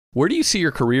Where do you see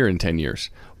your career in 10 years?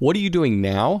 What are you doing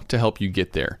now to help you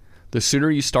get there? The sooner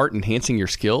you start enhancing your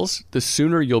skills, the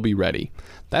sooner you'll be ready.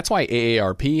 That's why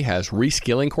AARP has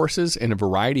reskilling courses in a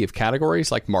variety of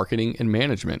categories like marketing and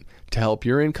management to help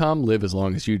your income live as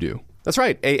long as you do. That's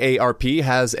right. AARP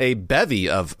has a bevy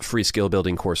of free skill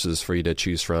building courses for you to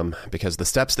choose from because the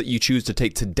steps that you choose to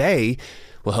take today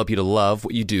will help you to love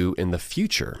what you do in the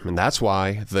future. And that's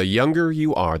why the younger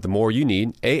you are, the more you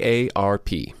need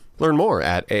AARP. Learn more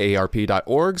at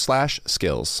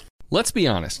aarp.org/skills. Let's be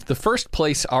honest. The first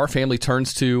place our family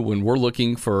turns to when we're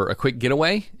looking for a quick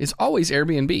getaway is always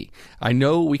Airbnb. I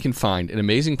know we can find an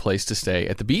amazing place to stay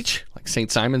at the beach, like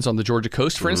St. Simon's on the Georgia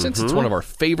coast, for instance. It's one of our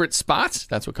favorite spots.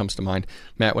 That's what comes to mind,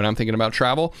 Matt, when I'm thinking about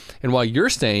travel. And while you're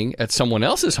staying at someone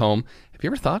else's home, have you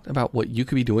ever thought about what you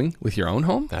could be doing with your own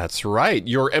home? That's right.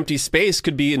 Your empty space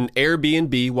could be an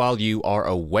Airbnb while you are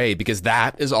away because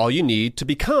that is all you need to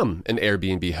become an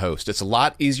Airbnb host. It's a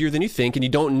lot easier than you think, and you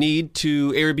don't need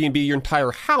to Airbnb your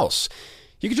entire house.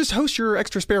 You could just host your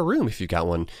extra spare room if you've got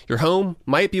one. Your home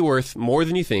might be worth more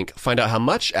than you think. Find out how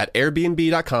much at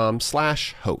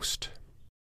airbnb.com/host.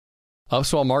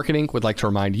 Upswell Marketing would like to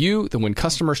remind you that when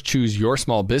customers choose your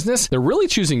small business, they're really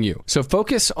choosing you. So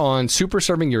focus on super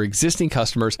serving your existing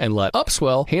customers and let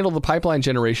Upswell handle the pipeline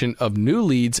generation of new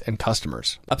leads and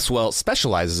customers. Upswell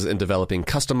specializes in developing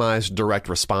customized direct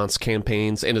response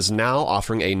campaigns and is now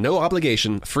offering a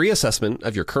no-obligation free assessment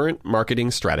of your current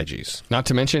marketing strategies. Not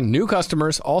to mention, new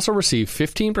customers also receive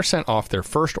 15% off their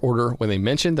first order when they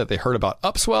mention that they heard about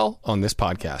Upswell on this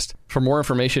podcast. For more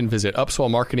information, visit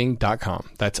upswellmarketing.com.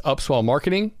 That's upswellmarketing.com.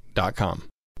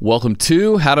 Welcome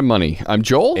to How to Money. I'm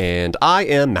Joel. And I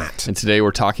am Matt. And today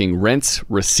we're talking rents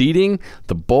receding,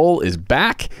 the bull is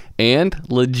back, and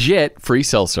legit free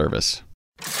cell service.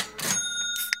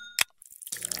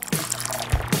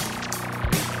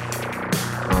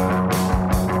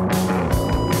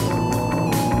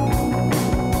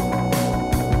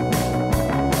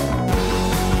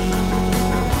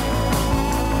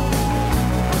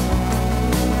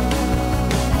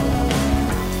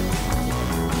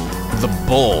 The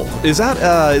Bull. Is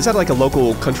that like a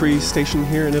local country station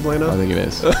here in Atlanta? I think it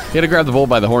is. You had to grab the bull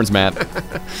by the horns, Matt.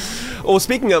 Well,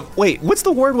 speaking of, what's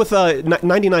the word with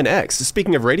 99X?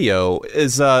 Speaking of radio,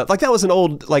 is like that was an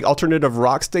old like alternative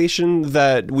rock station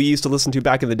that we used to listen to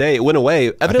back in the day. It went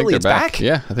away. Evidently, it's back.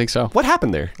 Yeah, I think so. What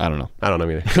happened there? I don't know. I don't know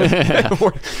either.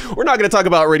 We're not going to talk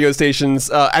about radio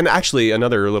stations. And actually,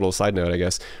 another little side note, I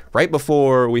guess. Right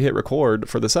before we hit record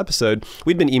for this episode,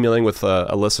 we'd been emailing with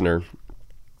a listener.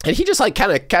 And he just like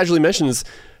kind of casually mentions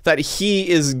that he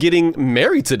is getting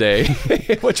married today,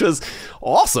 which was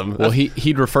awesome. Well,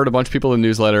 he'd referred a bunch of people in the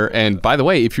newsletter. And by the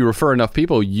way, if you refer enough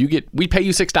people, we pay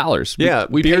you $6. Yeah.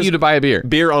 We pay you to buy a beer.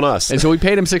 Beer on us. And so we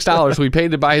paid him $6. We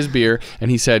paid to buy his beer. And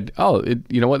he said,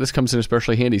 you know what? This comes in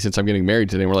especially handy since I'm getting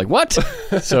married today. And we're like, what?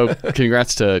 So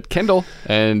congrats to Kendall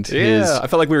and his... I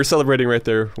felt like we were celebrating right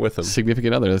there with him.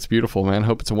 Significant other. That's beautiful, man.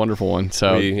 Hope it's a wonderful one.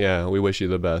 So we wish you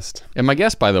the best. And my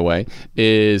guess, by the way,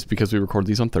 is because we record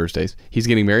these on Thursdays, he's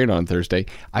getting married on Thursday.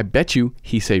 I bet you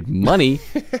he saved money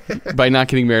by not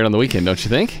getting married on the weekend, don't you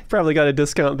think? Probably got a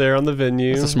discount there on the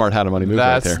venue. That's a smart How to Money move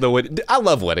right there. I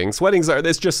love weddings. Weddings are,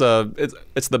 it's just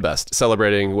it's the best,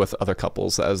 celebrating with other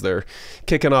couples as they're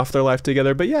kicking off their life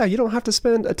together. But yeah, you don't have to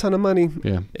spend a ton of money.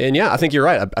 Yeah. And yeah, I think you're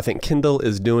right. I think Kendall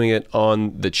is doing it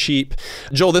on the cheap.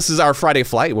 Joel, this is our Friday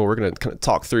flight where we're going to kind of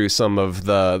talk through some of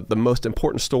the most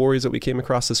important stories that we came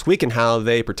across this week and how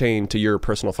they pertain to your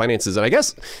personal finances. And I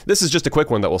guess this is just a quick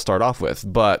one that we'll start off with.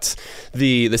 But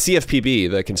the CFPB,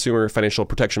 the Consumer Financial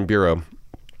Protection Bureau,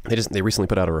 they recently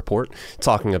put out a report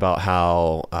talking about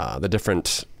how the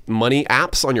different money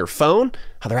apps on your phone,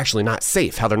 how they're actually not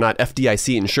safe, how they're not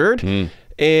FDIC insured.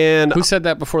 And who said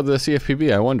that before the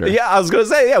CFPB, I wonder? Yeah, I was going to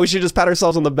say, we should just pat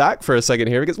ourselves on the back for a second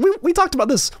here because we talked about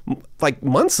this like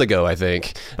months ago, I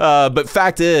think. But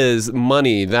fact is,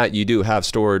 money that you do have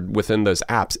stored within those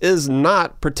apps is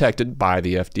not protected by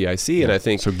the FDIC. Yeah. And I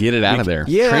think... So get it out of there.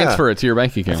 Yeah. Transfer it to your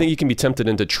bank account. I think you can be tempted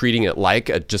into treating it like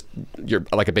a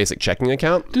basic checking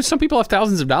account. Dude, some people have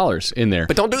thousands of dollars in there.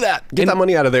 But don't do that. Get that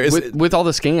money out of there. With all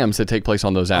the scams that take place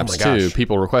on those apps too.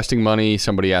 People requesting money,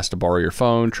 somebody asks to borrow your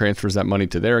phone, transfers that money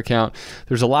to their account.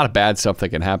 There's a lot of bad stuff that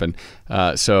can happen.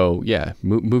 So yeah,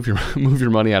 move your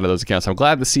money out of those accounts. I'm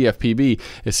glad the CFPB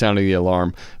is sounding the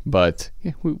alarm, but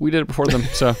yeah, we did it before them,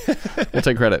 so we'll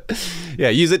take credit. Yeah,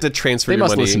 use it to transfer your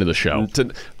money. They must listen to the show.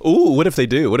 What if they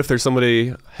do? What if there's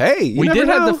somebody, we did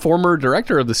have the former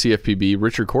director of the CFPB,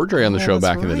 Richard Cordray, on the show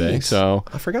back in the day. So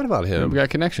I forgot about him. We got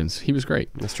connections. He was great.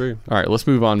 That's true. All right, let's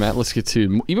move on, Matt. Let's get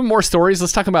to even more stories.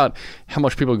 Let's talk about how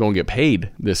much people are going to get paid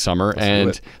this summer.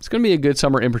 It's going to be a good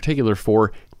summer in particular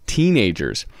for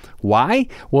teenagers. Why?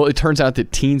 Well, it turns out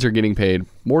that teens are getting paid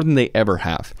more than they ever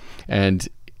have. And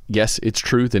yes, it's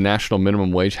true, the national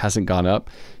minimum wage hasn't gone up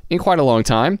in quite a long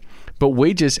time, but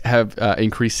wages have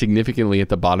increased significantly at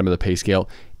the bottom of the pay scale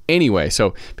anyway.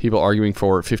 So people arguing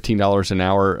for $15 an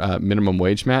hour minimum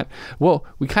wage, Matt. Well,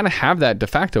 we kind of have that de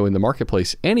facto in the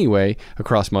marketplace anyway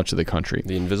across much of the country.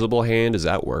 The invisible hand is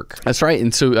at work. That's right.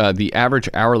 And so the average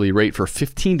hourly rate for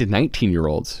 15 to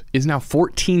 19-year-olds is now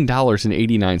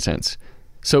 $14.89.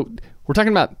 So we're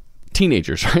talking about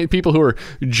teenagers, right? People who are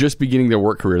just beginning their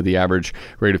work career. The average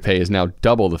rate of pay is now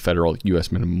double the federal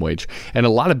U.S. minimum wage. And a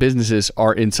lot of businesses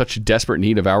are in such desperate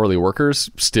need of hourly workers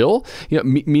still,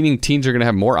 meaning teens are going to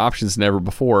have more options than ever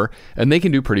before, and they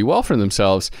can do pretty well for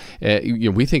themselves.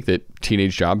 We think that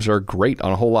teenage jobs are great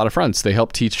on a whole lot of fronts. They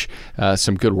help teach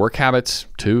some good work habits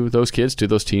to those kids, to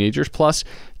those teenagers, plus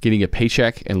getting a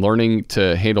paycheck and learning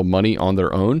to handle money on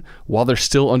their own while they're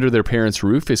still under their parents'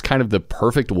 roof is kind of the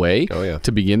perfect way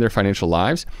to begin their financial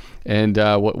lives. And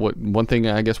one thing,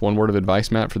 I guess, one word of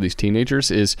advice, Matt, for these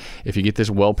teenagers is if you get this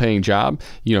well-paying job,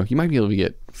 you might be able to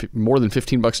get more than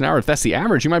 $15 an hour. If that's the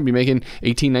average, you might be making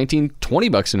 $18, $19,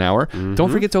 $20 an hour. Mm-hmm.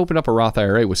 Don't forget to open up a Roth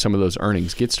IRA with some of those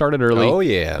earnings. Get started early. Oh,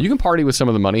 yeah. You can party with some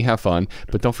of the money, have fun,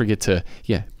 but don't forget to,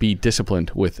 be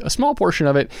disciplined with a small portion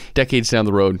of it. Decades down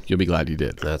the road, you'll be glad you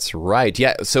did. That's right.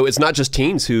 Yeah, so it's not just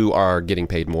teens who are getting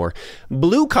paid more.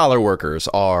 Blue-collar workers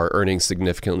are earning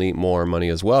significantly more money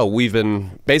as well. We've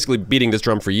been basically beating this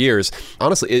drum for years.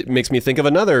 Honestly, it makes me think of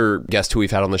another guest who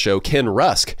we've had on the show, Ken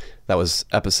Rusk. That was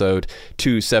episode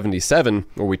 277,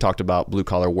 where we talked about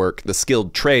blue-collar work, the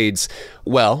skilled trades.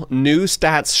 Well, new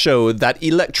stats showed that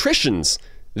electricians,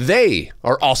 they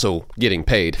are also getting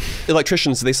paid.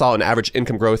 Electricians, they saw an average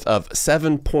income growth of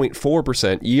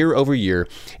 7.4% year over year.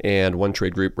 And one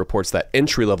trade group reports that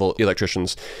entry-level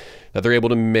electricians, that they're able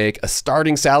to make a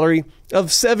starting salary of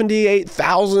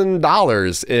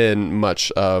 $78,000 in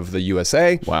much of the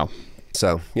USA. Wow.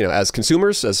 So, as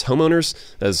consumers, as homeowners,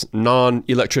 as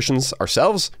non-electricians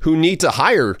ourselves who need to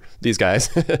hire these guys,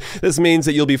 this means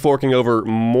that you'll be forking over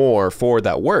more for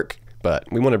that work. But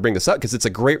we want to bring this up because it's a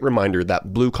great reminder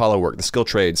that blue-collar work, the skilled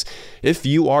trades, if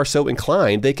you are so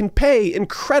inclined, they can pay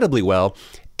incredibly well,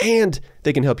 and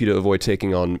they can help you to avoid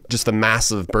taking on just the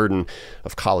massive burden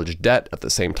of college debt at the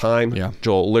same time. Yeah.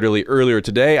 Joel, literally earlier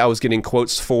today, I was getting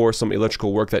quotes for some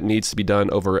electrical work that needs to be done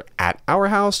over at our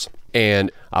house,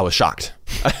 and I was shocked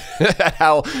at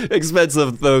how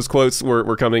expensive those quotes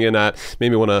were coming in at.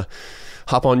 Made me want to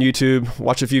hop on YouTube,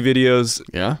 watch a few videos,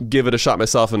 give it a shot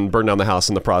myself, and burn down the house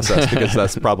in the process, because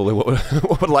that's probably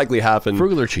what would likely happen.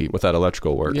 Frugal or cheap with that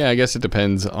electrical work. Yeah, I guess it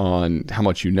depends on how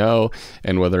much you know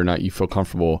and whether or not you feel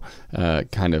comfortable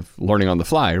kind of learning on the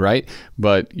fly, right?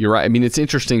 But you're right. I mean, it's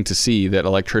interesting to see that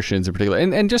electricians in particular,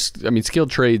 and just,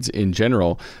 skilled trades in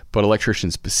general, but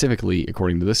electricians specifically,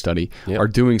 according to this study, are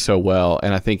doing so well.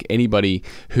 And I think anybody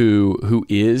who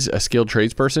is a skilled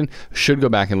tradesperson should go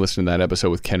back and listen to that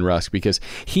episode with Ken Rusk, because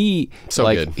he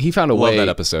found a way. Love that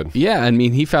episode. Yeah,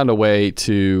 he found a way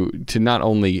to not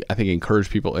only, I think, encourage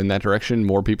people in that direction,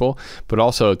 more people, but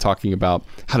also talking about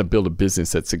how to build a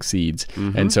business that succeeds.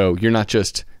 Mm-hmm. And so you're not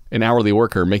just an hourly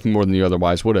worker making more than you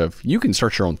otherwise would have. You can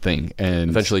start your own thing and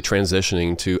eventually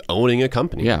transitioning to owning a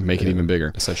company. Yeah, make it even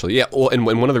bigger. Essentially. Yeah. Well, and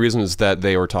one of the reasons that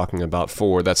they were talking about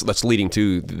that's leading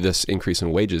to this increase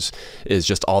in wages is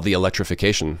just all the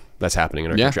electrification that's happening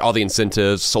in our country. All the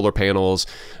incentives, solar panels,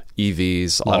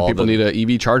 EVs. A lot of people need an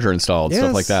EV charger installed,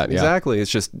 stuff like that. Yeah. Exactly.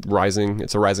 It's just rising.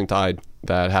 It's a rising tide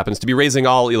that happens to be raising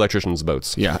all electricians'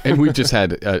 boats. Yeah, and we've just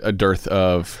had a dearth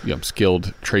of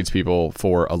skilled tradespeople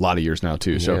for a lot of years now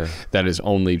too. So that is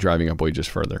only driving up wages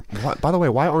further. By the way,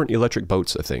 why aren't electric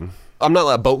boats a thing? I'm not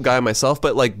a boat guy myself,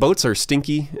 but boats are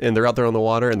stinky and they're out there on the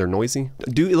water and they're noisy.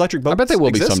 Do electric boats I bet they will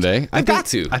exist? Be someday. They've got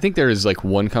to. I think there is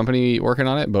one company working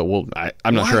on it, but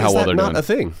I'm not sure how well they're doing. Why is that not a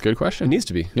thing? Good question. It needs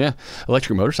to be. Yeah.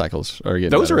 Electric motorcycles are getting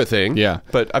Those better. are a thing. Yeah.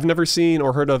 But I've never seen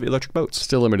or heard of electric boats.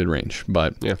 Still limited range.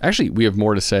 But actually, we have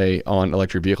more to say on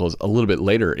electric vehicles a little bit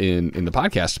later in the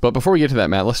podcast. But before we get to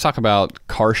that, Matt, let's talk about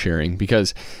car sharing,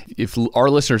 because if our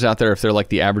listeners out there, if they're like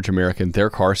the average American, their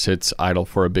car sits idle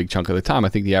for a big chunk of the time. I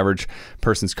think the average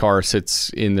person's car sits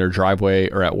in their driveway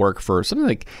or at work for something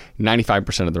like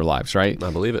 95% of their lives, right?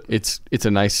 I believe it. It's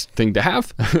a nice thing to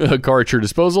have, a car at your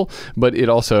disposal, but it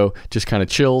also just kind of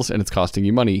chills, and it's costing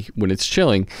you money when it's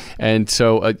chilling. And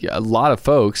so a lot of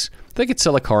folks, they could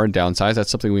sell a car and downsize.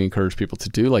 That's something we encourage people to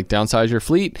do, like downsize your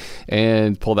fleet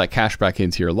and pull that cash back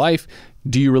into your life.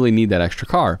 Do you really need that extra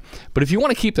car? But if you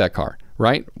want to keep that car,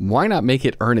 right? Why not make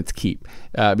it earn its keep?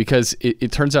 Because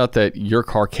it turns out that your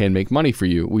car can make money for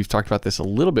you. We've talked about this a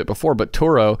little bit before, but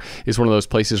Turo is one of those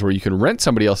places where you can rent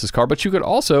somebody else's car, but you could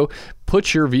also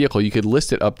put your vehicle, you could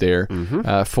list it up there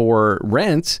for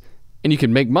rent, and you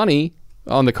can make money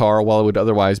on the car while it would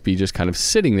otherwise be just kind of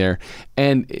sitting there.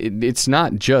 And it's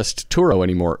not just Turo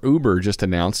anymore. Uber just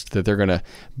announced that they're going to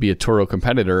be a Turo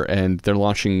competitor, and they're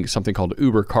launching something called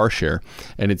Uber Car Share,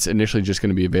 and it's initially just going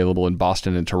to be available in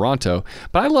Boston and Toronto.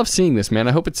 But I love seeing this, man.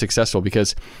 I hope it's successful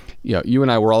because you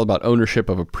and I were all about ownership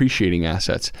of appreciating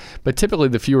assets. But typically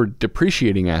the fewer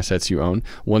depreciating assets you own,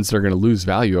 ones that are going to lose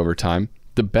value over time,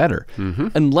 the better.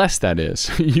 Unless, that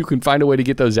is, you can find a way to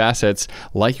get those assets,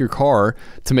 like your car,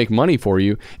 to make money for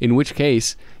you, in which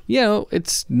case,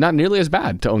 it's not nearly as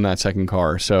bad to own that second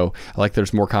car. So I like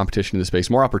there's more competition in the space,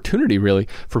 more opportunity really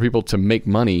for people to make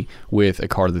money with a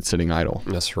car that's sitting idle.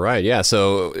 That's right. Yeah.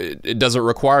 So it doesn't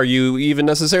require you even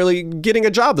necessarily getting a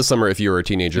job this summer if you're a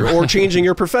teenager, or changing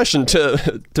your profession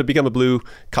to become a blue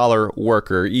collar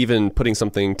worker, even putting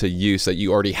something to use that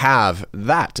you already have.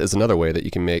 That is another way that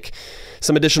you can make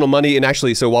some additional money. And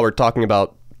actually, so while we're talking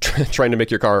about trying to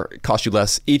make your car cost you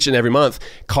less each and every month,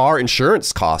 car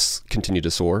insurance costs continue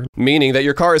to soar, meaning that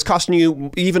your car is costing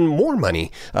you even more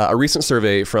money. A recent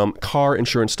survey from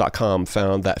carinsurance.com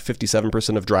found that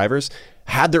 57% of drivers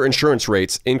had their insurance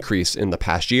rates increase in the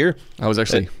past year. I was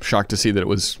actually shocked to see that it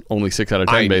was only 6 out of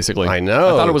 10, basically. I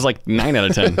know. I thought it was like 9 out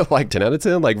of 10. Like 10 out of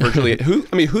 10? Like virtually,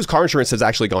 whose car insurance has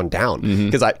actually gone down?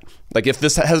 Because if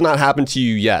this has not happened to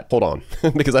you yet, hold on,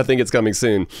 because I think it's coming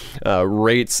soon.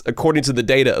 Rates, according to the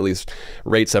data at least,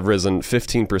 rates have risen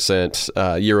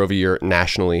 15% year over year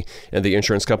nationally. And the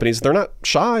insurance companies, they're not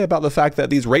shy about the fact that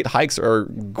these rate hikes are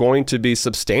going to be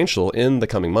substantial in the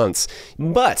coming months.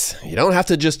 But you don't have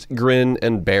to just grin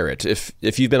and bear it.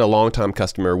 If you've been a long-time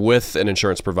customer with an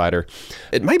insurance provider,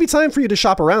 it might be time for you to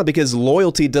shop around, because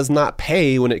loyalty does not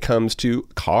pay when it comes to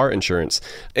car insurance.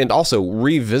 And also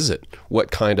revisit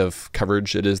what kind of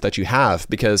coverage it is that you have,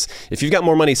 because if you've got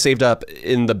more money saved up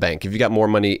in the bank, if you've got more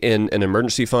money in an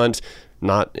emergency fund,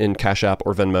 not in Cash App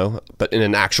or Venmo, but in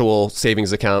an actual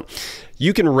savings account,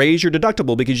 you can raise your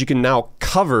deductible, because you can now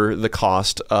cover the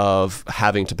cost of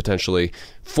having to potentially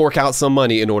fork out some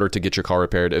money in order to get your car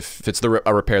repaired if it's a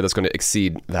repair that's going to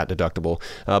exceed that deductible.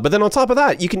 But then on top of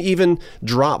that, you can even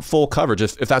drop full coverage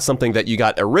if that's something that you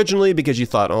got originally because you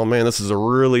thought, oh man, this is a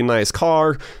really nice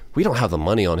car. We don't have the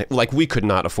money on it. Like, we could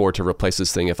not afford to replace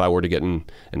this thing if I were to get in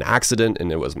an accident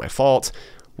and it was my fault.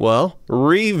 Well,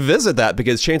 revisit that,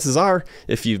 because chances are,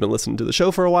 if you've been listening to the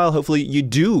show for a while, hopefully you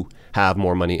do have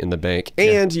more money in the bank,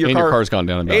 and your car's gone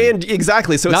down in value. And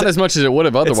exactly, so not as much as it would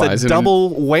have otherwise. It's a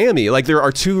double whammy. Like, there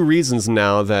are 2 reasons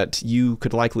now that you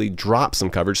could likely drop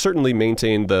some coverage. Certainly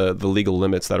maintain the legal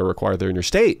limits that are required there in your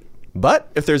state.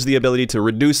 But if there's the ability to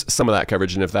reduce some of that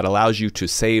coverage, and if that allows you to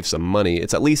save some money,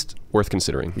 it's at least worth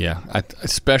considering. Yeah,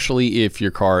 especially if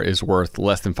your car is worth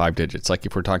less than 5 digits. Like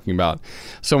if we're talking about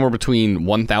somewhere between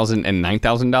 $1,000 and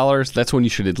 $9,000, that's when you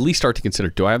should at least start to consider,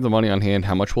 do I have the money on hand?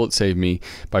 How much will it save me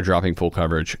by dropping full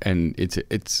coverage? And it's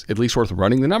at least worth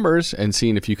running the numbers and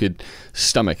seeing if you could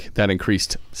stomach that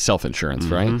increased self-insurance,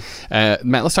 right?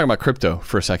 Matt, let's talk about crypto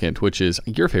for a second, which is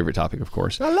your favorite topic, of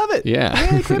course. I love it.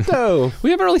 Yeah. Yay, crypto.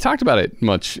 We haven't really talked about it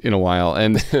much in a while,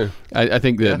 and I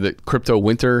think the crypto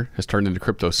winter has turned into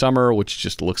crypto summer, which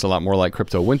just looks a lot more like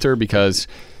crypto winter, because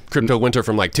crypto winter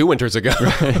from like 2 winters ago.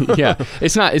 Yeah,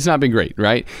 it's not been great,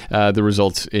 right? The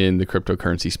results in the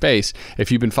cryptocurrency space.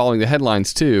 If you've been following the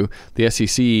headlines too, the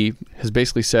SEC has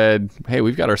basically said, hey,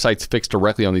 we've got our sights fixed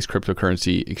directly on these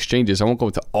cryptocurrency exchanges. I won't go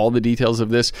into all the details of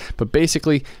this, but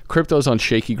basically crypto's on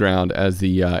shaky ground as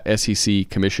the SEC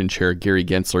Commission Chair Gary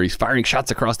Gensler, he's firing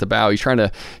shots across the bow. He's trying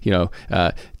to,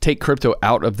 take crypto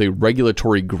out of the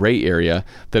regulatory gray area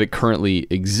that it currently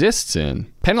exists in,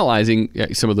 penalizing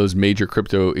some of those major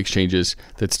crypto exchanges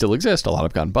that still exist. A lot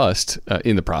have gone bust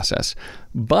in the process.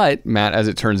 But, Matt, as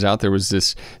it turns out, there was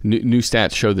this new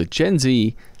stats show that Gen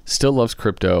Z still loves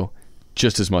crypto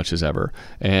just as much as ever.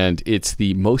 And it's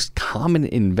the most common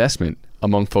investment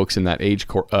among folks in that age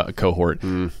cohort.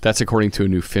 That's according to a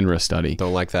new FINRA study.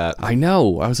 Don't like that. I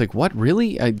know. I was like, what,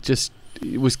 really?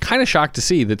 It was kind of shocked to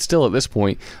see that still at this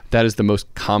point, that is the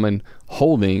most common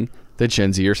holding that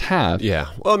Gen Zers have. Yeah.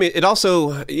 Well, I mean,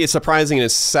 it's surprising and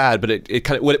it's sad, but it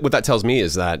kind of, what that tells me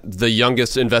is that the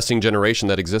youngest investing generation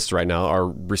that exists right now are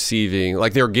receiving,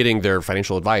 like, they're getting their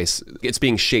financial advice. It's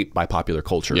being shaped by popular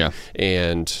culture. Yeah.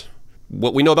 And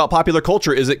what we know about popular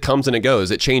culture is it comes and it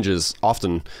goes. It changes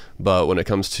often. But when it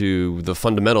comes to the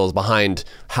fundamentals behind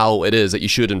how it is that you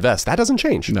should invest, that doesn't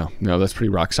change. No, that's pretty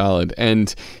rock solid.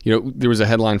 And, there was a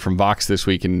headline from Vox this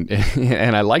week, and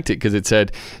and I liked it because it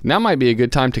said, now might be a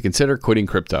good time to consider quitting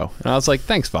crypto. And I was like,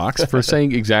 thanks, Vox, for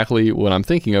saying exactly what I'm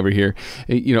thinking over here.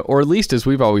 Or at least, as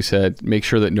we've always said, make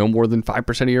sure that no more than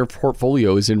 5% of your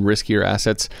portfolio is in riskier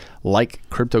assets like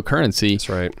cryptocurrency. That's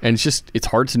right. And it's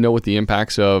hard to know what the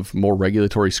impacts of more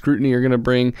regulatory scrutiny are going to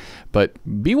bring, but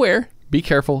beware. Be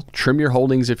careful. Trim your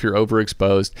holdings if you're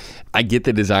overexposed. I get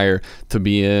the desire to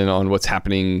be in on what's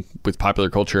happening with popular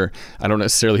culture. I don't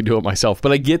necessarily do it myself,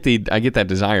 but I get that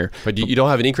desire. But you don't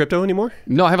have any crypto anymore?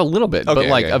 No, I have a little bit, but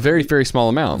a very, very small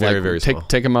amount. Very small.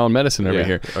 Taking my own medicine over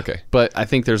here. Okay. But I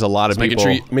think there's a lot of people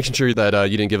making sure that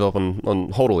you didn't give up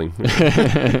on hodling,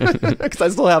 because I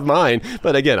still have mine.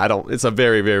 But again, I don't. It's a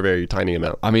very, very, very tiny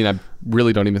amount. I mean, I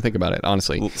really don't even think about it,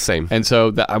 honestly. Same. And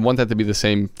so I want that to be the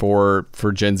same for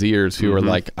Gen Zers who are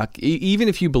like, even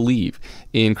if you believe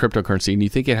in cryptocurrency and you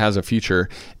think it has a future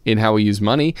in how we use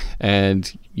money,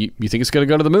 and you think it's going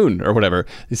to go to the moon or whatever,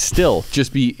 still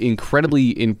just be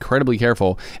incredibly, incredibly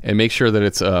careful and make sure that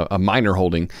it's a minor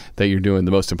holding, that you're doing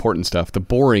the most important stuff, the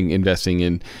boring investing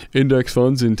in index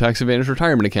funds and tax advantage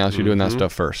retirement accounts. You're doing that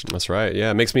stuff first. That's right.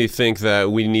 Yeah, it makes me think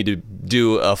that we need to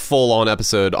do a full-on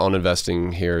episode on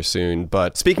investing here soon.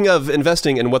 But speaking of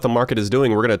investing and what the market is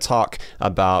doing, we're going to talk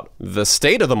about the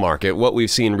state of the market, what we've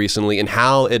seen recently, and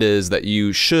how it is that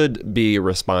you should be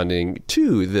responding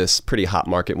to this pretty hot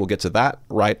market. We'll get to that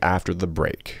right after the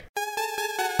break.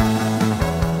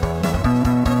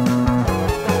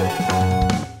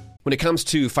 When it comes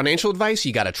to financial advice,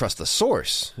 you got to trust the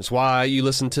source. That's why you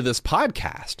listen to this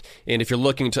podcast. And if you're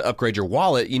looking to upgrade your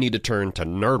wallet, you need to turn to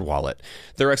NerdWallet.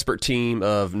 Their expert team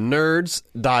of nerds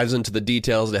dives into the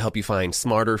details to help you find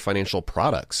smarter financial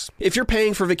products. If you're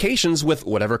paying for vacations with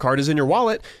whatever card is in your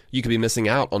wallet, you could be missing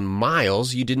out on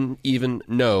miles you didn't even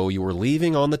know you were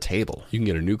leaving on the table. You can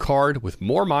get a new card with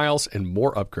more miles and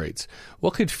more upgrades.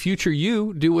 What could future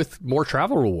you do with more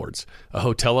travel rewards? A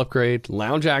hotel upgrade,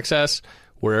 lounge access?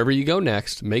 Wherever you go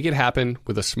next, make it happen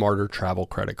with a smarter travel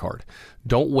credit card.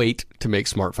 Don't wait to make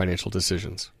smart financial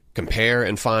decisions. Compare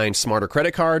and find smarter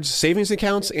credit cards, savings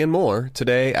accounts, and more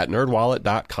today at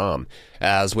nerdwallet.com.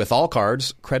 As with all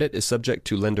cards, credit is subject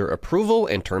to lender approval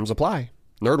and terms apply.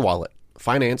 NerdWallet.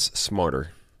 Finance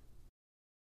smarter.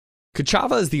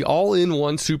 Kachava is the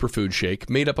all-in-one superfood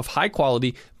shake made up of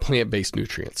high-quality plant-based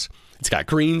nutrients. It's got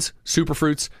greens,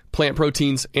 superfruits, plant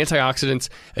proteins, antioxidants,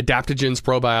 adaptogens,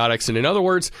 probiotics, and in other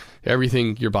words,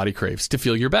 everything your body craves to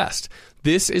feel your best.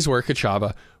 This is where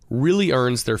Kachava really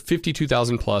earns their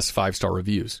 52,000 plus 5-star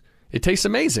reviews. It tastes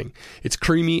amazing. It's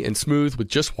creamy and smooth with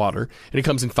just water, and it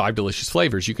comes in 5 delicious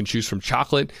flavors. You can choose from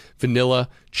chocolate, vanilla,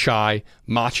 chai,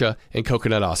 matcha, and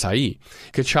coconut acai.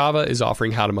 Kachava is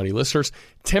offering How to Money listeners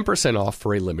 10% off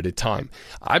for a limited time.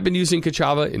 I've been using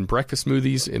Kachava in breakfast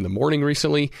smoothies in the morning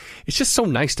recently. It's just so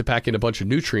nice to pack in a bunch of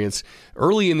nutrients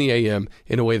early in the AM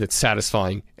in a way that's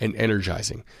satisfying and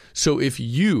energizing. So if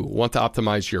you want to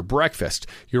optimize your breakfast,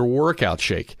 your workout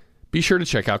shake, be sure to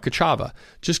check out Kachava.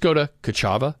 Just go to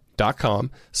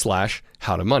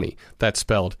kachava.com/howtomoney. That's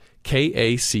spelled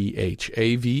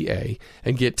Kachava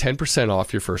and get 10%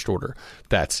 off your first order.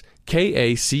 That's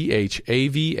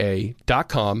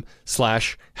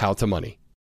kachava.com/howtomoney.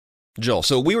 Joel,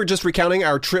 so we were just recounting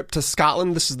our trip to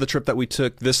Scotland. This is the trip that we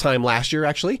took this time last year,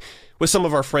 actually, with some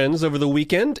of our friends over the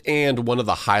weekend. And one of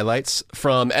the highlights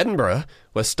from Edinburgh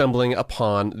was stumbling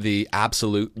upon the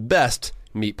absolute best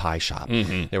meat pie shop.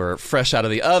 They were fresh out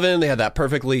of the oven. They had that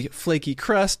perfectly flaky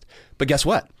crust. But guess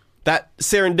what? That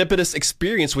serendipitous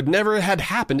experience would never had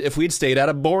happened if we'd stayed at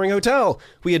a boring hotel.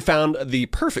 We had found the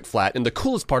perfect flat in the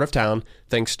coolest part of town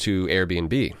thanks to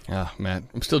Airbnb. Oh, man,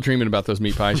 I'm still dreaming about those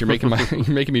meat pies. You're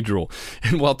making me drool.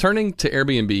 And while turning to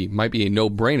Airbnb might be a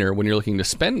no-brainer when you're looking to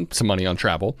spend some money on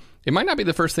travel, it might not be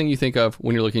the first thing you think of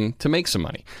when you're looking to make some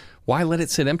money. Why let it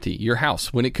sit empty, your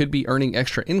house, when it could be earning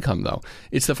extra income, though?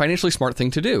 It's the financially smart thing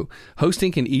to do.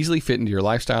 Hosting can easily fit into your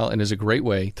lifestyle and is a great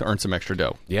way to earn some extra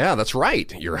dough. Yeah, that's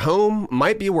right. Your home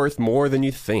might be worth more than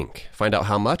you think. Find out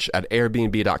how much at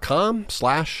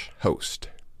airbnb.com/host.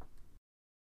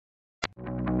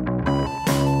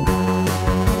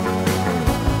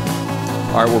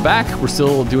 All right, we're back. We're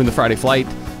still doing the Friday Flight.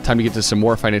 Time to get to some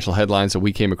more financial headlines that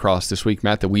we came across this week,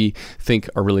 Matt, that we think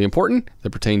are really important, that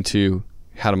pertain to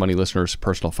How to Money listeners'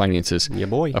 personal finances. Yeah,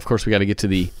 boy. Of course, we got to get to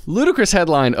the ludicrous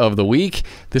headline of the week.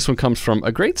 This one comes from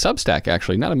a great Substack,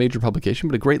 actually. Not a major publication,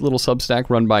 but a great little Substack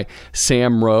run by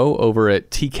Sam Rowe over at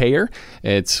TKer.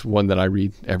 It's one that I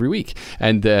read every week.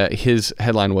 And his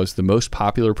headline was, the most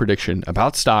popular prediction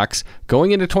about stocks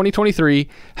going into 2023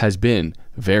 has been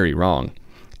very wrong.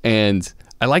 And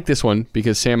I like this one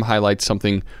because Sam highlights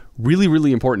something really,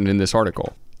 really important in this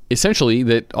article. Essentially,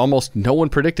 that almost no one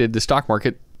predicted the stock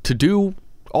market to do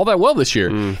all that well this year.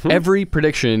 Mm-hmm. Every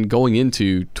prediction going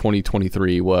into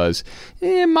 2023 was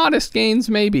modest gains,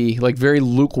 maybe, like very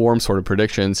lukewarm sort of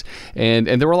predictions. And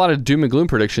there were a lot of doom and gloom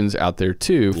predictions out there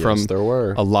too. Yes, from there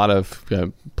were a lot of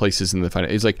places in the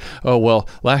finance. It's like, oh, well,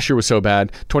 last year was so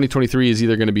bad. 2023 is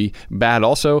either going to be bad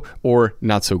also or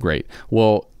not so great.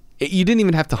 Well, you didn't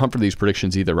even have to hunt for these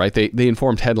predictions either, right? They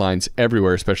informed headlines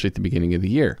everywhere, especially at the beginning of the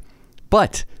year.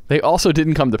 But they also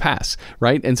didn't come to pass,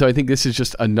 right? And so I think this is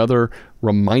just another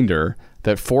reminder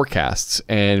that forecasts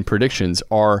and predictions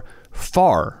are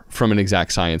far from an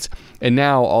exact science. And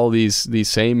now all these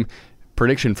same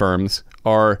prediction firms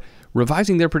are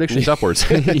revising their predictions upwards.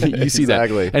 You see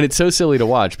exactly. that. And it's so silly to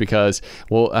watch because,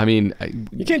 well, I mean,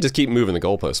 you can't just keep moving the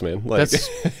goalposts, man. Like,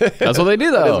 that's what they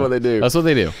do, though. That's what they do. That's what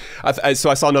they do. So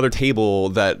I saw another table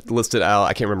that listed out,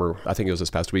 I can't remember, I think it was this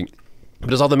past week, but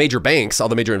it was all the major banks, all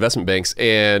the major investment banks,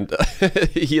 and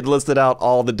he had listed out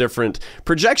all the different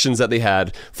projections that they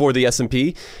had for the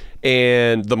S&P,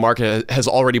 and the market has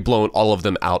already blown all of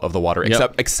them out of the water,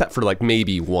 except for like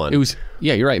maybe one. It was,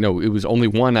 yeah, you're right. No, it was only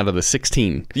one out of the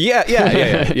 16. Yeah.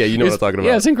 You know what I'm talking about.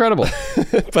 Yeah, it's incredible.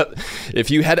 But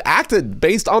if you had acted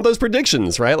based on those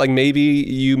predictions, right? Like maybe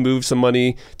you moved some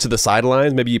money to the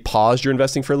sidelines, maybe you paused your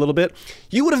investing for a little bit,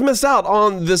 you would have missed out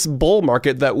on this bull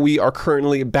market that we are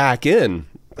currently back in.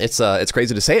 It's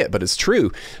crazy to say it, but it's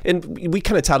true. And we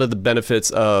kind of touted the benefits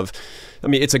of, I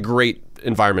mean, it's a great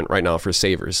environment right now for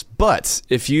savers. But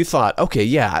if you thought, okay,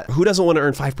 yeah, who doesn't want to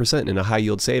earn 5% in a high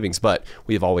yield savings? But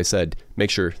we have always said,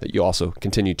 make sure that you also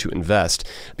continue to invest.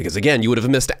 Because again, you would have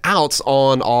missed out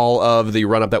on all of the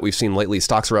run up that we've seen lately.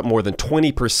 Stocks are up more than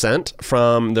 20%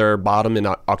 from their bottom in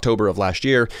October of last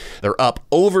year. They're up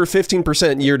over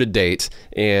 15% year to date.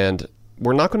 And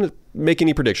we're not going to make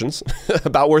any predictions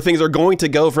about where things are going to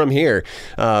go from here.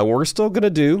 We're still going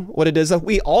to do what it is that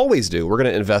we always do. We're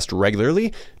going to invest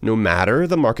regularly, no matter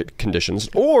the market conditions.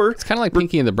 Or it's kind of like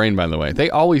Pinky and the Brain, by the way. They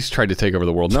always try to take over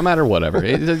the world, no matter whatever.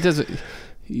 It doesn't.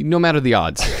 No matter the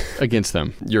odds against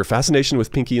them. Your fascination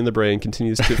with Pinky and the Brain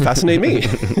continues to fascinate me.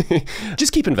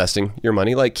 Just keep investing your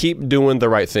money. Like, keep doing the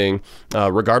right thing,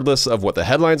 regardless of what the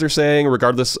headlines are saying,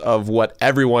 regardless of what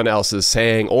everyone else is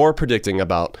saying or predicting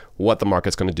about what the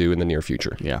market's going to do in the near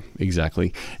future. Yeah,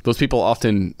 exactly. Those people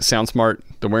often sound smart.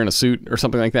 They're wearing a suit or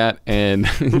something like that. And,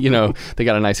 they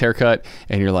got a nice haircut.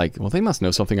 And you're like, well, they must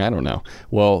know something I don't know.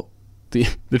 Well,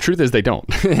 the truth is they don't.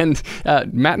 And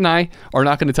Matt and I are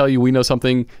not going to tell you we know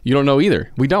something you don't know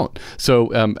either. We don't.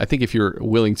 So I think if you're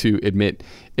willing to admit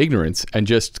ignorance and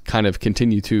just kind of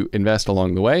continue to invest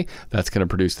along the way, that's going to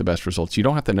produce the best results. You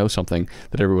don't have to know something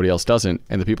that everybody else doesn't.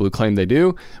 And the people who claim they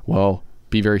do, well,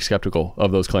 be very skeptical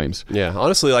of those claims. Yeah,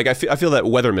 honestly, like I feel that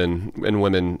weathermen and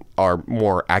women are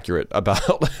more accurate about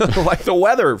like the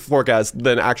weather forecast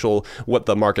than actual what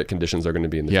the market conditions are going to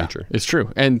be in the future. It's true.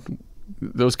 And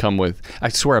those come with, I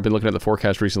swear I've been looking at the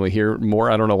forecast recently here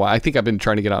more. I don't know why. I think I've been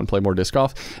trying to get out and play more disc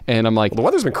golf. And I'm like, well, the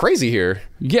weather's been crazy here.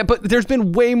 Yeah, but there's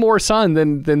been way more sun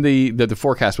than the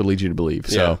forecast would lead you to believe.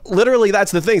 So yeah. Literally,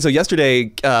 that's the thing. So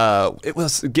yesterday, it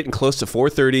was getting close to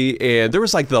 4:30, and there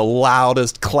was like the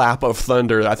loudest clap of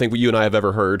thunder I think you and I have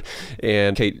ever heard.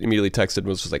 And Kate immediately texted and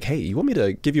was just like, hey, you want me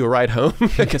to give you a ride home?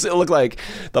 Because it looked like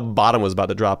the bottom was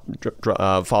about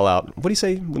to fall out. What do you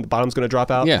say when the bottom's going to drop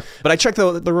out? Yeah. But I checked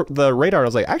the radar. I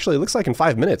was like, actually, it looks like in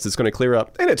 5 minutes it's going to clear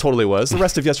up. And it totally was. The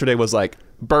rest of yesterday was like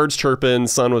birds chirping,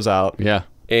 sun was out. Yeah.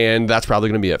 And that's probably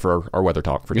going to be it for our weather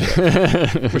talk for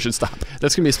today. We should stop.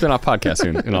 That's going to be a spin-off podcast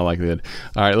soon, in all likelihood.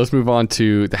 All right, let's move on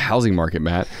to the housing market,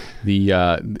 Matt.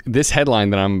 This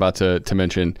headline that I'm about to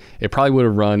mention, it probably would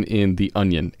have run in The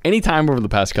Onion anytime over the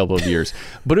past couple of years.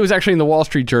 But it was actually in the Wall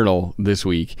Street Journal this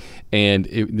week. And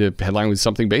the headline was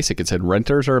something basic. It said,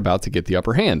 renters are about to get the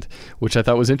upper hand, which I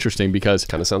thought was interesting because...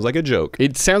 kind of sounds like a joke.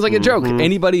 It sounds like a joke.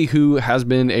 Anybody who has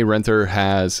been a renter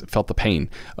has felt the pain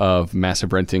of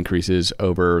massive rent increases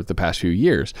over the past few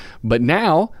years. But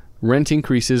now rent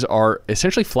increases are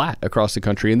essentially flat across the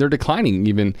country, and they're declining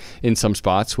even in some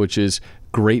spots, which is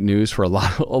great news for a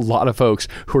lot of folks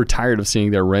who are tired of seeing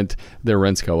their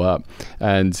rents go up.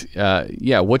 And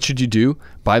what should you do,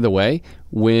 by the way,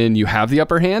 when you have the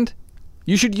upper hand?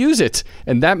 you should use it.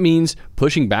 And that means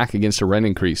pushing back against a rent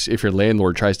increase if your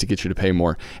landlord tries to get you to pay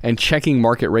more, and checking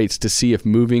market rates to see if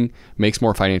moving makes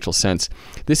more financial sense.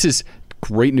 This is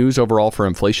great news overall for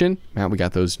inflation. Matt, we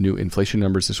got those new inflation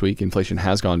numbers this week. Inflation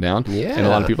has gone down. Yeah. And a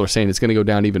lot of people are saying it's going to go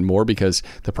down even more because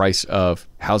the price of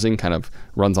housing kind of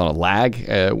runs on a lag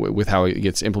with how it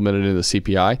gets implemented into the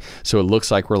CPI. So it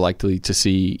looks like we're likely to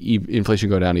see inflation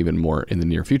go down even more in the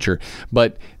near future.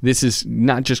 But this is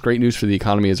not just great news for the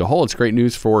economy as a whole. It's great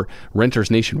news for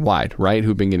renters nationwide, right,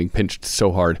 who've been getting pinched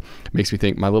so hard. It makes me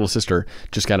think my little sister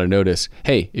just got a notice,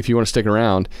 hey, if you want to stick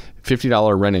around,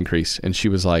 $50 rent increase. And she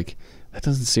was like, that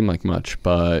doesn't seem like much,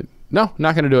 but no,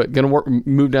 not going to do it. Going to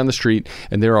move down the street,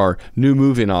 and there are new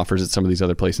move-in offers at some of these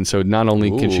other places. And so not only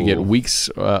can she get weeks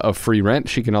of free rent,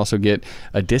 she can also get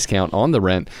a discount on the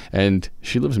rent, and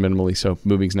she lives minimally, so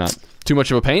moving's not too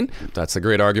much of a pain. That's a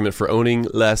great argument for owning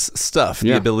less stuff.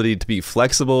 The ability to be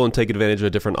flexible and take advantage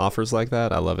of different offers like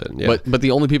that. I love it. Yeah. But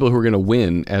the only people who are going to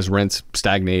win as rents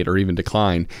stagnate or even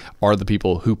decline are the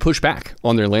people who push back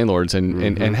on their landlords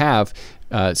and have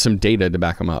some data to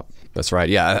back them up. That's right.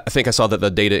 Yeah, I think I saw that the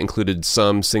data included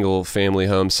some single-family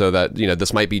homes, so that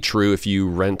this might be true if you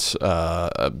rent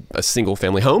a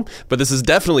single-family home, but this is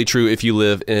definitely true if you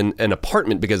live in an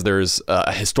apartment because there's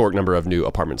a historic number of new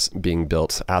apartments being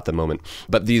built at the moment.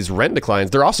 But these rent declines,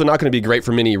 they're also not going to be great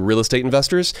for many real estate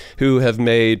investors who have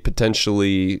made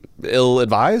potentially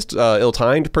ill-advised,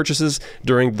 ill-timed purchases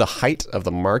during the height of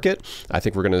the market. I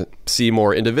think we're going to see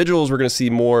more individuals. We're going to see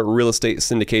more real estate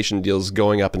syndication deals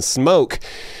going up in smoke.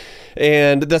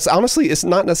 And that's honestly, it's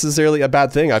not necessarily a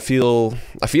bad thing. I feel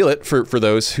it for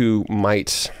those who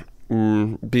might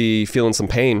be feeling some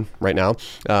pain right now.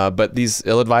 But these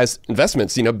ill-advised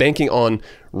investments, banking on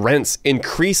rents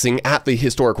increasing at the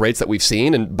historic rates that we've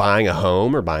seen and buying a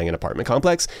home or buying an apartment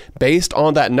complex based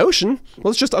on that notion,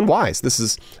 well, it's just unwise. This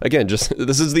is, again,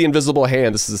 this is the invisible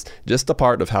hand. This is just a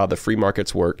part of how the free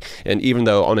markets work. And even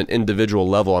though on an individual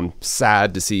level, I'm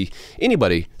sad to see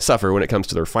anybody suffer when it comes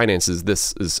to their finances,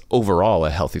 this is overall a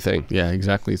healthy thing. Yeah,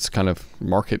 exactly. It's kind of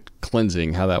market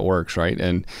cleansing, how that works, right?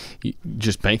 And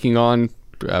just banking on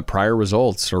prior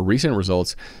results or recent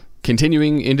results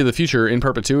continuing into the future in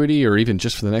perpetuity or even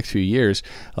just for the next few years,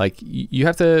 like you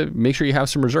have to make sure you have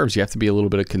some reserves. You have to be a little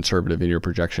bit of conservative in your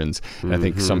projections. And I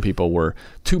think some people were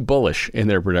too bullish in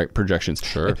their projections.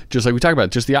 Sure. Just like we talked about,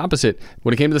 just the opposite.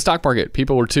 When it came to the stock market,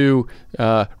 people were too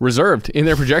reserved in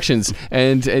their projections.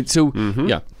 And so,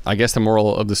 yeah, I guess the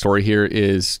moral of the story here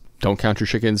is don't count your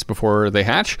chickens before they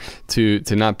hatch, to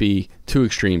not be too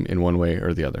extreme in one way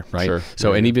or the other, right? Sure.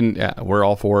 So, and even we're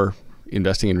all for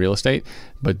investing in real estate,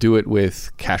 but do it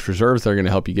with cash reserves that are going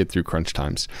to help you get through crunch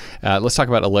times. Let's talk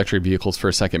about electric vehicles for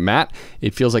a second. Matt,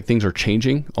 it feels like things are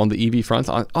changing on the EV front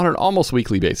on an almost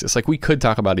weekly basis. Like we could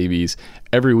talk about EVs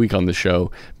every week on the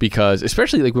show because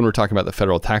especially like when we're talking about the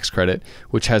federal tax credit,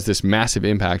 which has this massive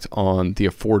impact on the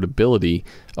affordability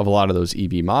of a lot of those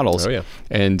EV models. Oh, yeah.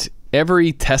 And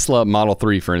every Tesla Model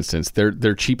 3, for instance,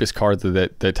 their cheapest car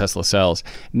that Tesla sells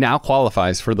now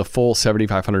qualifies for the full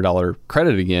 $7,500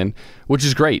 credit again, which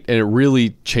is great. And it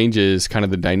really changes kind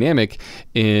of the dynamic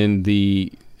in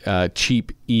the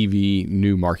cheap EV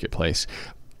new marketplace.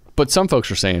 But some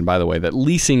folks are saying, by the way, that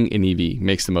leasing an EV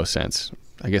makes the most sense.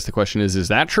 I guess the question is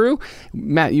that true?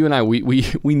 Matt, you and I, we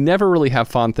never really have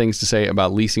fond things to say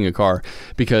about leasing a car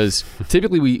because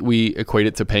typically we equate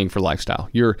it to paying for lifestyle.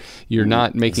 You're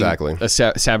not making a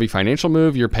savvy financial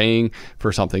move. You're paying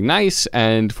for something nice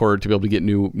and to be able to get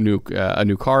a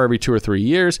new car every 2 or 3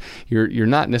 years. You're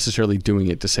not necessarily doing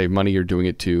it to save money. You're doing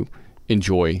it to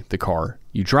enjoy the car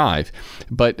you drive.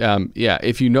 But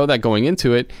if you know that going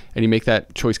into it and you make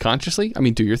that choice consciously, I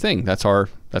mean, do your thing. That's our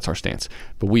stance.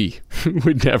 But we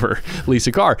would never lease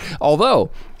a car.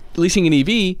 Although leasing an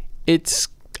EV, it's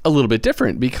a little bit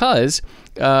different because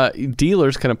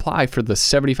dealers can apply for the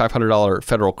 $7,500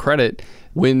 federal credit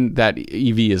when that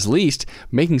EV is leased,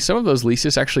 making some of those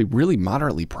leases actually really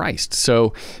moderately priced.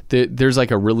 So there's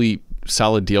like a really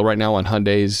solid deal right now on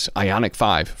Hyundai's Ioniq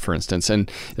 5, for instance. And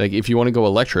like if you want to go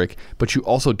electric, but you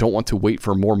also don't want to wait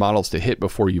for more models to hit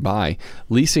before you buy,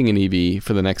 leasing an EV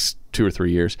for the next 2 or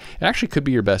 3 years, it actually could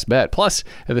be your best bet. Plus,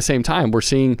 at the same time, we're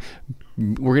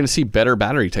going to see better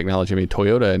battery technology. I mean,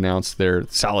 Toyota announced their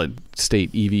solid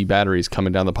state EV batteries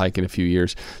coming down the pike in a few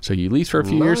years. So you lease for a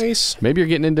few years. Maybe you're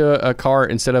getting into a car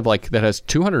instead of like that has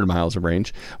 200 miles of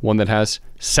range, one that has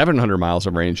 700 miles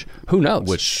of range. Who knows?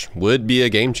 Which would be a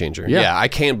game changer. Yeah, I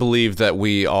can't believe that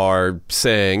we are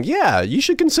saying, you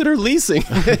should consider leasing.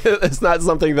 It's not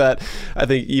something that I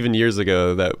think even years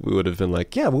ago that we would have been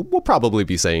like, we'll probably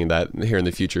be saying that here in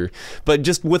the future. But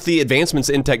just with the advancements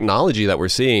in technology that we're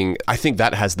seeing, I think think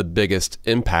that has the biggest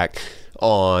impact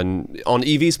on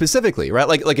EV specifically, right?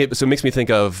 So it makes me think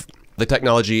of the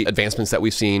technology advancements that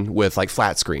we've seen with like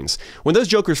flat screens. When those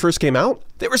jokers first came out,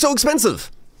 they were so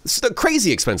expensive. It's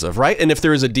crazy expensive, right? And if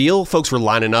there was a deal, folks were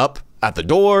lining up at the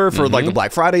door for like the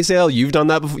Black Friday sale. You've done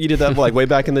that before. You did that like way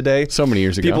back in the day. So many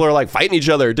years ago. People are like fighting each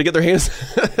other to get their hands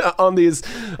on these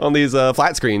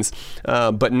flat screens.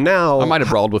 But now I might have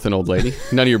brawled with an old lady.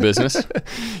 None of your business.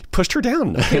 Pushed her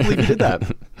down. I can't believe you did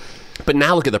that. But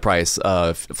now look at the price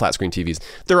of flat screen TVs.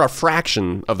 They're a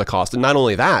fraction of the cost. And not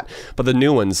only that, but the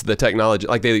new ones, the technology,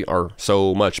 like they are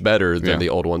so much better than the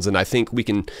old ones. And I think we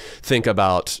can think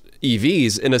about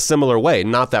EVs in a similar way.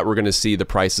 Not that we're going to see the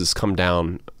prices come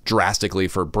down drastically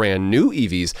for brand new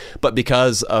EVs, but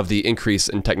because of the increase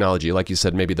in technology, like you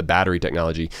said, maybe the battery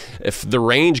technology, if the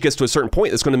range gets to a certain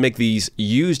point, it's going to make these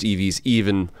used EVs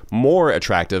even more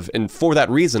attractive. And for that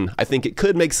reason, I think it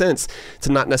could make sense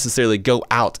to not necessarily go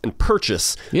out and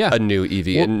purchase a new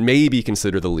EV and maybe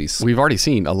consider the lease. We've already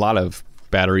seen a lot of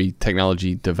battery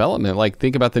technology development. Like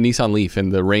think about the Nissan Leaf,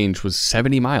 and the range was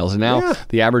 70 miles. And now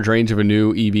the average range of a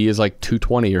new EV is like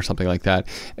 220 or something like that.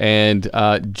 And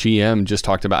GM just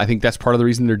talked about, I think that's part of the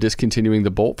reason they're discontinuing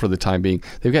the Bolt for the time being.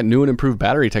 They've got new and improved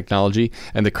battery technology,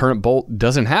 and the current Bolt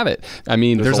doesn't have it. I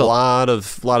mean, there's a lot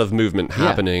of movement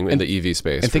happening in the EV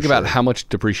space. And think about how much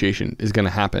depreciation is going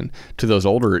to happen to those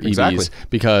older EVs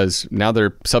because now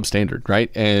they're substandard,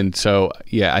 right? And so,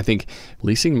 I think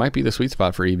leasing might be the sweet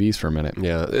spot for EVs for a minute.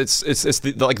 Yeah, it's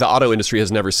like the auto industry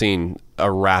has never seen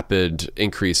a rapid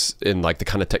increase in like the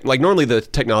kind of tech. Like normally the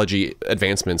technology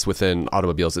advancements within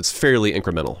automobiles, it's fairly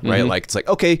incremental, right? Like it's like,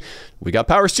 okay, we got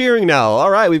power steering now. All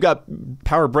right, we've got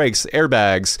power brakes,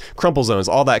 airbags, crumple zones,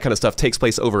 all that kind of stuff takes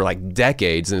place over like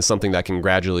decades and is something that can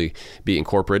gradually be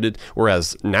incorporated.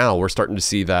 Whereas now we're starting to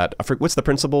see that. What's the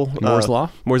principle? Moore's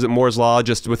Law. Moore's Law,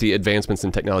 just with the advancements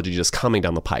in technology just coming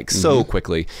down the pike so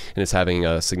quickly, and it's having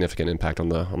a significant impact on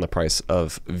the price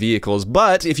of vehicles.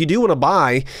 But if you do want to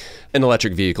buy an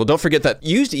electric vehicle, don't forget that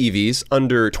used EVs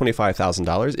under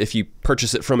 $25,000, if you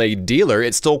purchase it from a dealer,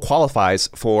 it still qualifies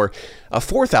for a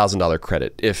 $4,000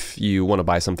 credit if you want to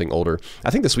buy something older.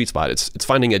 I think the sweet spot, it's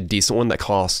finding a decent one that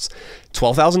costs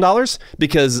 $12,000,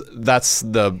 because that's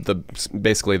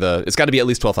basically it's got to be at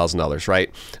least $12,000,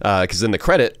 right? Because then the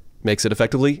credit makes it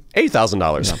effectively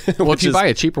 $8,000. Well, if you buy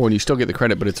a cheaper one, you still get the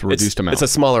credit, but it's a reduced amount. It's a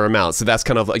smaller amount. So that's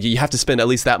kind of like you have to spend at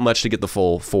least that much to get the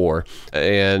full four.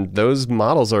 And those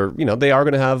models are, they are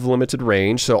going to have limited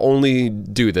range. So only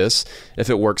do this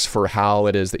if it works for how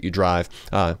it is that you drive.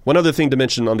 One other thing to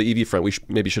mention on the EV front, we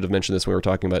maybe should have mentioned this when we were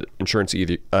talking about insurance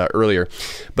earlier,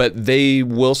 but they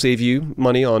will save you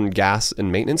money on gas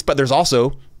and maintenance. But there's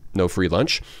also no free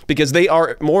lunch because they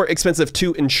are more expensive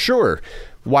to insure.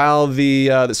 While the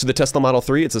Tesla Model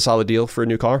 3, it's a solid deal for a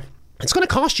new car. It's going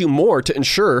to cost you more to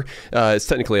insure. It's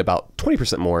technically about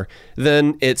 20% more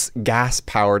than its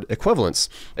gas-powered equivalents.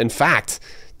 In fact,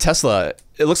 Tesla,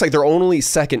 it looks like they're only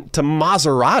second to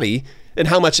Maserati in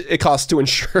how much it costs to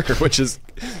insure, which is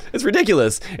it's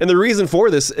ridiculous. And the reason for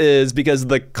this is because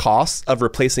the cost of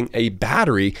replacing a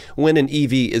battery when an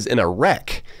EV is in a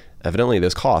wreck. Evidently,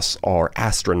 those costs are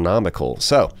astronomical.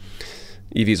 So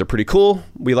EVs are pretty cool.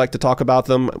 We like to talk about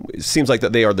them. It seems like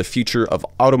that they are the future of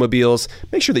automobiles.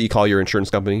 Make sure that you call your insurance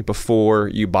company before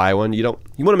you buy one. You want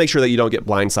to make sure that you don't get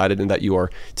blindsided and that you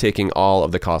are taking all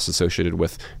of the costs associated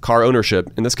with car ownership,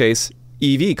 in this case,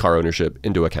 EV car ownership,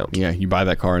 into account. Yeah, you buy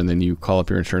that car and then you call up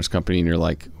your insurance company and you're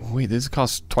like, wait, this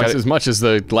costs twice as much as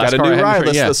the last car I had.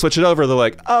 Let's switch it over. They're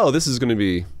like, oh, this is going to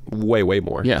be way, way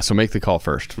more. Yeah, so make the call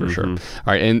first for sure. All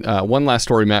right, and one last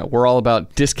story, Matt. We're all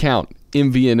about discount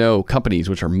MVNO companies,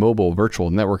 which are mobile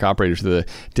virtual network operators, the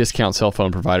discount cell phone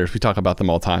providers. We talk about them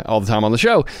all the time on the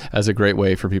show as a great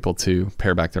way for people to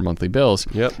pare back their monthly bills.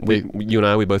 Yep. You and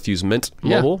I, we both use Mint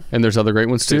Mobile. And there's other great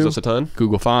ones too. Saves us a ton.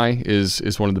 Google Fi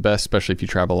is one of the best, especially if you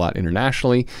travel a lot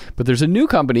internationally. But there's a new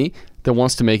company that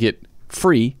wants to make it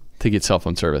free to get cell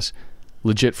phone service.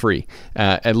 Legit free,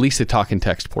 at least the talk and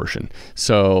text portion.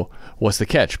 So what's the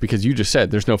catch? Because you just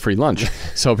said there's no free lunch.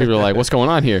 So people are like, what's going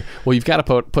on here? Well, you've got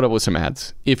to put up with some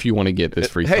ads if you want to get this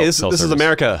free this is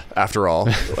America, after all.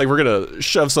 Like, we're going to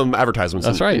shove some advertisements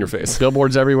in your face.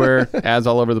 Billboards everywhere, ads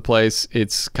all over the place.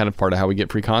 It's kind of part of how we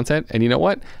get free content. And you know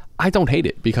what? I don't hate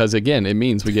it because, again, it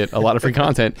means we get a lot of free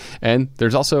content. And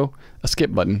there's also a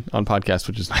skip button on podcasts,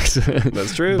 which is nice.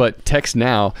 That's true. But Text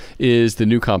Now is the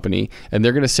new company, and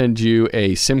they're going to send you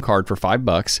a SIM card for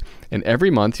 $5, and every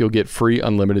month you'll get free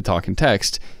unlimited talk and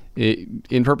text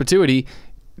in perpetuity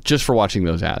just for watching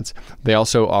those ads. They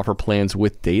also offer plans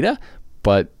with data,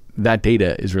 but that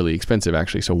data is really expensive,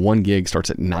 actually. So 1 gig starts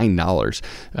at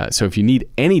 $9. So if you need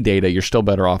any data, you're still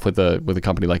better off with a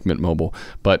company like Mint Mobile.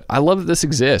 But I love that this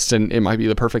exists, and it might be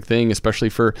the perfect thing, especially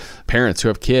for parents who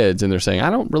have kids and they're saying, I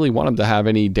don't really want them to have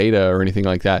any data or anything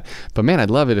like that. But man, I'd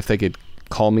love it if they could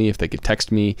call me, if they could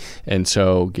text me. And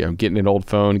so, getting an old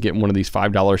phone, getting one of these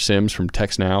 $5 SIMs from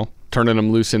Text Now, turning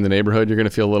them loose in the neighborhood, you're going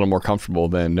to feel a little more comfortable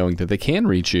than knowing that they can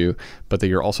reach you, but that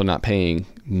you're also not paying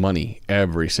money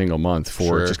every single month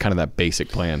for just kind of that basic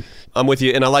plan. I'm with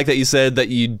you, and I like that you said that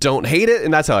you don't hate it,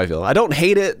 and that's how I feel. I don't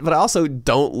hate it, but I also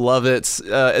don't love it,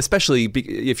 especially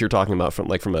if you're talking about from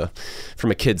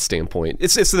a kid's standpoint.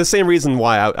 It's the same reason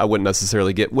why I wouldn't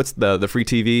necessarily get what's the free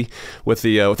TV with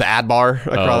the ad bar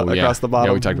across the bottom.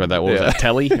 Yeah, we talked about that. What was that,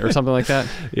 Telly or something like that?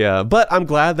 Yeah, but I'm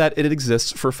glad that it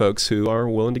exists for folks who are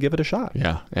willing to give it a shot.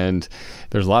 Yeah, and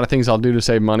there's a lot of things I'll do to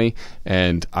save money,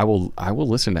 and I will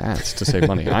listen to ads to save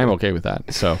money. I'm okay with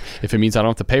that. So if it means I don't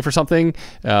have to pay for something,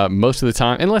 most of the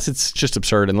time, unless it's just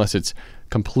absurd, unless it's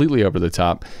completely over the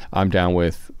top, I'm down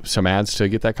with some ads to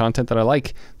get that content that I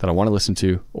like, that I want to listen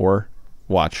to or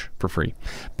watch for free.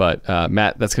 But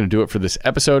Matt, that's going to do it for this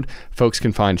episode. Folks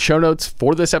can find show notes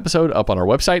for this episode up on our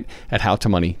website at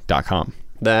howtomoney.com.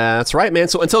 That's right, man.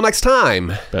 So until next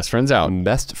time, best friends out.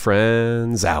 Best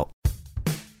friends out.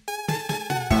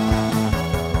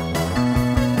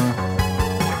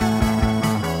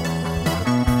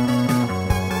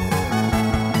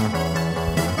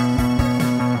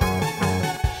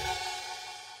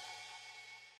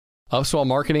 Upswell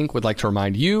Marketing would like to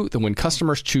remind you that when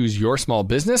customers choose your small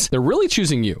business, they're really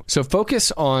choosing you. So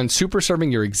focus on super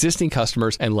serving your existing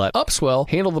customers and let Upswell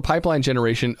handle the pipeline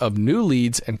generation of new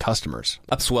leads and customers.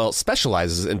 Upswell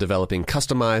specializes in developing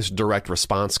customized direct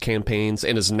response campaigns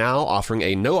and is now offering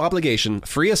a no-obligation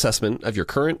free assessment of your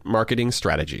current marketing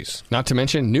strategies. Not to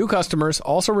mention, new customers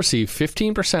also receive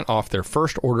 15% off their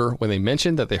first order when they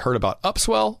mention that they heard about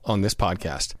Upswell on this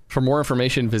podcast. For more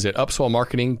information, visit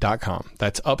upswellmarketing.com.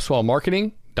 That's upswellmarketing.com.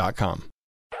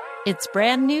 It's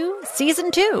brand new, Season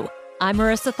 2. I'm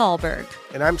Marissa Thalberg.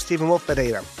 And I'm Stephen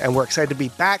Wolf-Pereira, and we're excited to be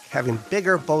back having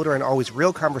bigger, bolder, and always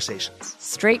real conversations.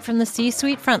 Straight from the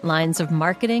C-suite front lines of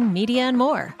marketing, media, and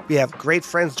more. We have great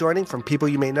friends joining from people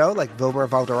you may know, like Vilmer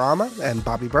Valderrama and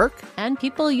Bobby Burke. And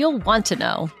people you'll want to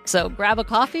know. So grab a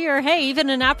coffee or, hey, even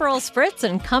an Aperol Spritz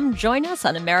and come join us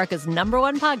on America's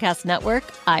 #1 podcast network,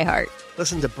 iHeart.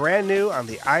 Listen to Brand New on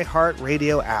the iHeart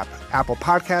Radio app, Apple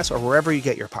Podcasts, or wherever you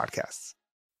get your podcasts.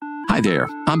 Hi there,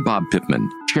 I'm Bob Pittman,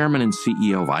 Chairman and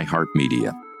CEO of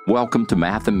iHeartMedia. Welcome to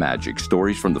Math and Magic,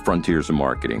 Stories from the Frontiers of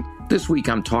Marketing. This week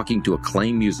I'm talking to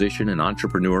acclaimed musician and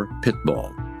entrepreneur,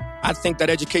 Pitbull. I think that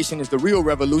education is the real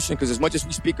revolution, because as much as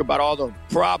we speak about all the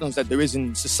problems that there is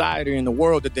in society and the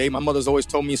world today, my mother's always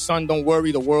told me, son, don't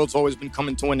worry, the world's always been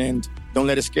coming to an end. Don't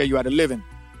let it scare you out of living.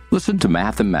 Listen to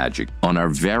Math and Magic on our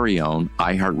very own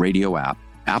iHeartRadio app,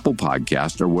 Apple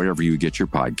Podcast, or wherever you get your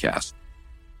podcasts.